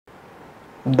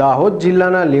દાહોદ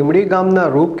જિલ્લાના લીમડી ગામના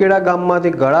રૂપકેડા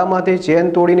ગામમાંથી ગળામાંથી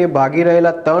ચેન તોડીને ભાગી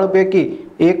રહેલા 3 પૈકી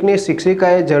એકને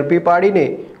શિક્ષિકાએ ઝડપી પાડીને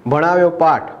ભણાવ્યો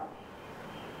પાઠ।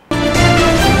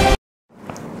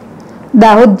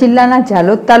 દાહોદ જિલ્લાના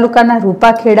ઝાલોદ તાલુકાના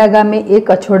રૂપાખેડા ગામે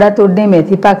એક અછોડા તોડને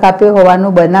મેથીપાક આપ્યો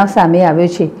હોવાનો બનાવ સામે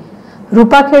આવ્યો છે।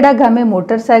 રૂપાખેડા ગામે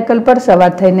મોટરસાયકલ પર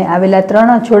સવાર થઈને આવેલા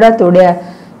 3 અછોડા તોડ્યા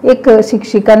એક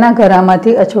શિક્ષિકાના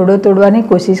ઘરમાંથી અછોડો તોડવાની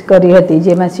કોશિશ કરી હતી,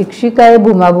 જેમાં શિક્ષિકાએ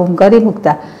બૂમાબૂમ કરી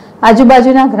મૂકતા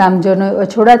આજુબાજુના ગ્રામજનોએ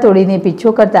અછોડા તોડીને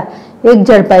પીછો કરતા એક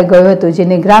ઝડપાઈ ગયો હતો,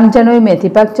 જેને ગ્રામજનોએ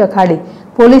મેથીપાક ચખાડી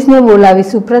પોલીસને બોલાવી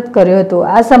સુપ્રત કર્યો હતો।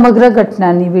 આ સમગ્ર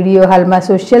ઘટનાની વિડીયો હાલમાં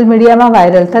સોશિયલ મીડિયામાં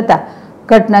વાયરલ થતા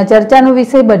ઘટના ચર્ચાનો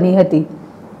વિષય બની હતી।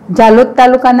 ઝાલોદ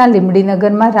તાલુકાના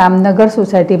લીમડીનગરમાં રામનગર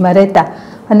સોસાયટીમાં રહેતા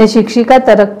અને શિક્ષિકા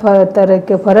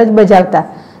તરીકે ફરજ બજાવતા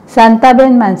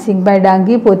શાંતાબેન માનસિંહભાઈ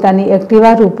ડાંગી પોતાની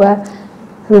એક્ટિવા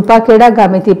રૂપાખેડા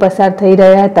ગામેથી પસાર થઈ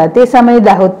રહ્યા હતા। તે સમયે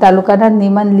દાહોદ તાલુકાના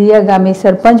નિમનલિયા ગામે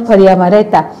સરપંચ ફળિયામાં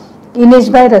રહેતા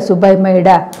ઇનેશભાઈ રસુભાઈ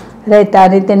મહેડા રહેતા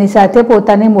અને તેની સાથે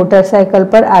પોતાની મોટરસાયકલ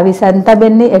પર આવી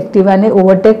શાંતાબેનની એક્ટિવાને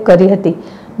ઓવરટેક કરી હતી।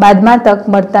 બાદમાં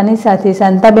તક મળતાની સાથે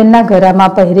શાંતાબેનના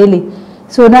ગળામાં પહેરેલી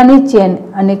સોનાની ચેન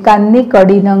અને કાનની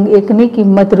કડી નંગ એકની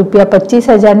કિંમત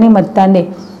 ₹25,000ની મત્તાને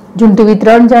ઝૂંટવી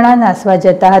 3 જણા નાસવા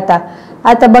જતા હતા।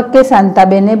 આ તબક્કે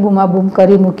શાંતાબેને બૂમાબૂમ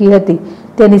કરી મૂકી હતી।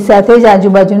 તેની સાથે જ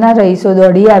આજુબાજુના રહીશો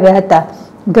દોડી આવ્યા હતા।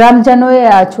 ગ્રામજનોએ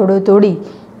આ છોડો તોડી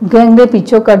ગેંગને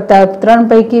પીછો કરતા 3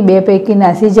 પૈકી 2 પૈકી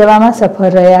નાસી જવામાં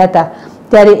સફળ રહ્યા હતા।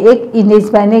 ત્યારે એક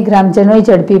ઇનેશભાઈને ગ્રામજનોએ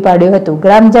ઝડપી પાડ્યો હતો।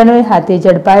 ગ્રામજનોએ હાથે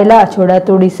ઝડપાયેલા અછોડા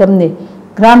તોડી સમને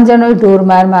ગ્રામજનોએ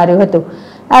ઢોરમાર માર્યો હતો।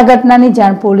 આ ઘટનાની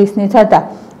જાણ પોલીસને થતાં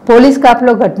પોલીસ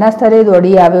કાફલો ઘટના સ્થળે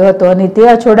દોડી આવ્યો હતો અને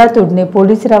તે અછોડા તોડને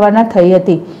પોલીસ રવાના થઈ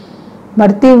હતી।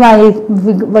 મળતી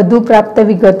વધુ પ્રાપ્ત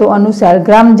વિગતો અનુસાર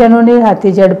ગ્રામજનોને હાથે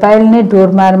ઝડપાયેલને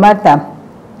ઢોરમાર મારતા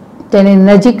તેને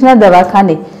નજીકના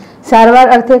દવાખાને સારવાર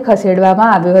અર્થે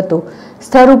ખસેડવામાં આવ્યો હતો।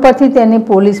 સ્થળ ઉપરથી તેને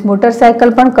પોલીસ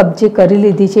મોટરસાયકલ પણ કબજે કરી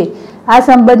લીધી છે। આ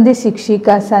સંબંધી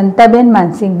શિક્ષિકા શાંતાબેન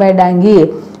માનસિંહભાઈ ડાંગીએ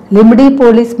લીમડી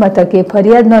પોલીસ મથકે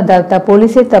ફરિયાદ નોંધાવતા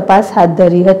પોલીસે તપાસ હાથ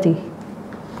ધરી હતી।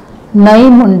 નઈ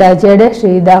મુંડા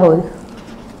ZSTV દાહોદ।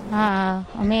 हाँ,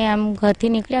 અમે આમ ઘરથી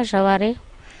નીકળ્યા સવારે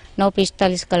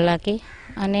 9:45 કલાકે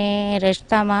અને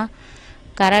રસ્તામાં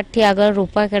કારાટથી આગળ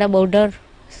રૂપાખેડા બોર્ડર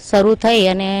શરૂ થઈ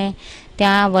અને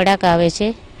ત્યાં વળાક આવે છે।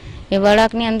 એ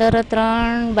વળાકની અંદર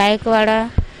 3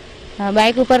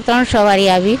 બાઇક ઉપર 3 સવારી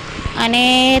આવી અને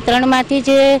 3માંથી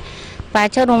જે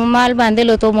પાછળ રૂમાલ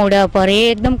બાંધેલો હતો મોઢા પર એ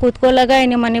એકદમ કૂદકો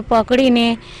લગાવીને મને પકડીને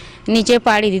નીચે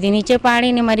પાડી દીધી। નીચે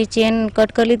પાડીને મારી ચેન કટ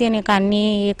કરી લીધી અને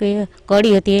કાનની એક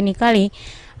કડી હતી એ નીકાળી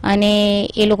અને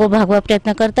એ લોકો ભાગવા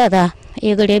પ્રયત્ન કરતા હતા।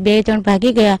 એ ઘડીએ 2 જણ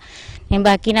ભાગી ગયા ને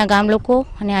બાકીના ગામ લોકો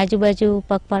અને આજુબાજુ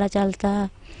પગપાળા ચાલતા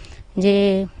જે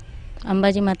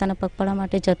અંબાજી માતાના પગપાળા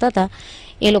માટે જતા હતા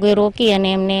એ લોકોએ રોકી અને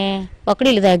એમને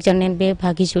પકડી લીધા। 1 જણને 2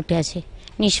 ભાગી છૂટ્યા છે,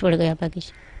 નિષ્ફળ ગયા ભાગી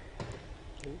છે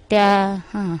ત્યાં।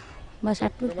 હા, બસ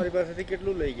આટલું।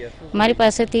 મારી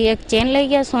પાસેથી એક ચેન લઈ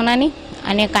ગયા સોનાની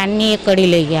અને કાનની એક કડી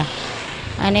લઈ ગયા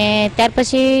અને ત્યાર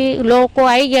પછી લોકો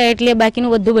આવી ગયા એટલે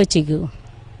બાકીનું બધું બચી ગયું।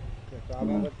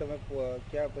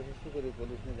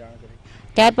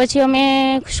 ત્યાર પછી અમે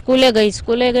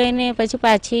સ્કૂલે ગઈને પછી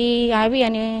પાછી આવી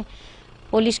અને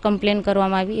પોલીસ કમ્પ્લેન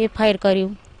કરવામાં આવી, FIR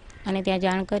કર્યું અને ત્યાં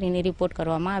જાણ કરીને રિપોર્ટ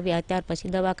કરવામાં આવ્યા। ત્યાર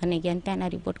પછી દવાખાને ગયા અને ત્યાંના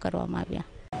રિપોર્ટ કરવામાં આવ્યા।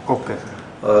 ઓકે,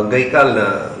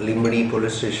 ગઈકાલના લીંબડી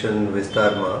પોલીસ સ્ટેશન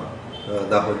વિસ્તારમાં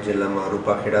દાહોદ જિલ્લામાં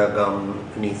રૂપાખેડા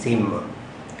ગામની સીમમાં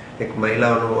એક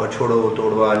મહિલાનો અછોડો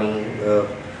તોડવાની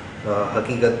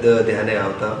હકીકત ધ્યાને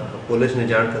આવતા પોલીસને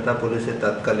જાણ થતાં પોલીસે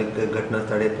તાત્કાલિક ઘટના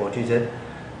સ્થળે પહોંચી છે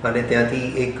અને ત્યાંથી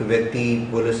એક વ્યક્તિ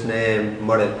પોલીસને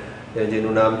મળેલ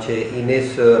જેનું નામ છે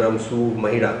ઇનેશ રમસુ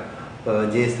મહિડા,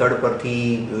 જે સ્થળ પરથી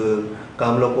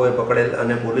ગામ લોકોએ પકડેલ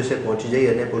અને પોલીસે પહોંચી જઈ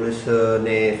અને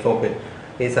પોલીસને સોંપેલ।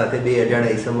 એ સાથે 2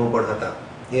 અજાણ્યા ઈસમો પણ હતા।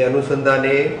 એ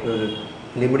અનુસંધાને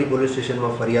લીંબડી પોલીસ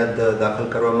સ્ટેશનમાં ફરિયાદ દાખલ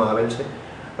કરવામાં આવેલ છે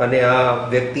અને આ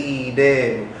વ્યક્તિને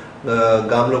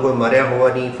ગામ લોકોએ માર્યા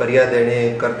હોવાની ફરિયાદ એણે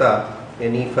કરતા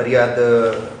એની ફરિયાદ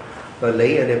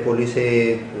લઈ અને પોલીસે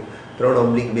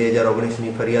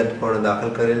 3/2019ની ફરિયાદ પણ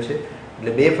દાખલ કરેલ છે।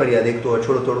 એટલે 2 ફરિયાદ, એક તો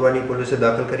અછોડો તોડવાની પોલીસે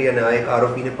દાખલ કરી અને આ એક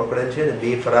આરોપીને પકડેલ છે અને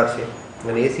 2 ફરાર છે।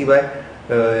 અને એ સિવાય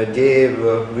જે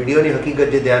વિડીયોની હકીકત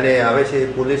જે ધ્યાને આવે છે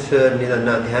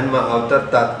પોલીસના ધ્યાનમાં આવતા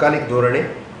તાત્કાલિક ધોરણે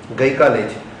ગઈકાલે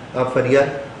જ આ ફરિયાદ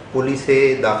પોલીસે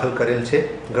દાખલ કરેલ છે।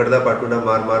 ગળદાપાટુના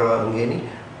મારવા અંગેની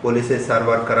પોલીસે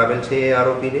સારવાર કરાવેલ છે એ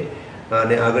આરોપીને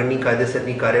અને આગળની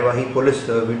કાયદેસરની કાર્યવાહી પોલીસ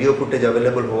વિડીયો ફૂટેજ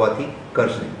અવેલેબલ હોવાથી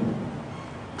કરશે।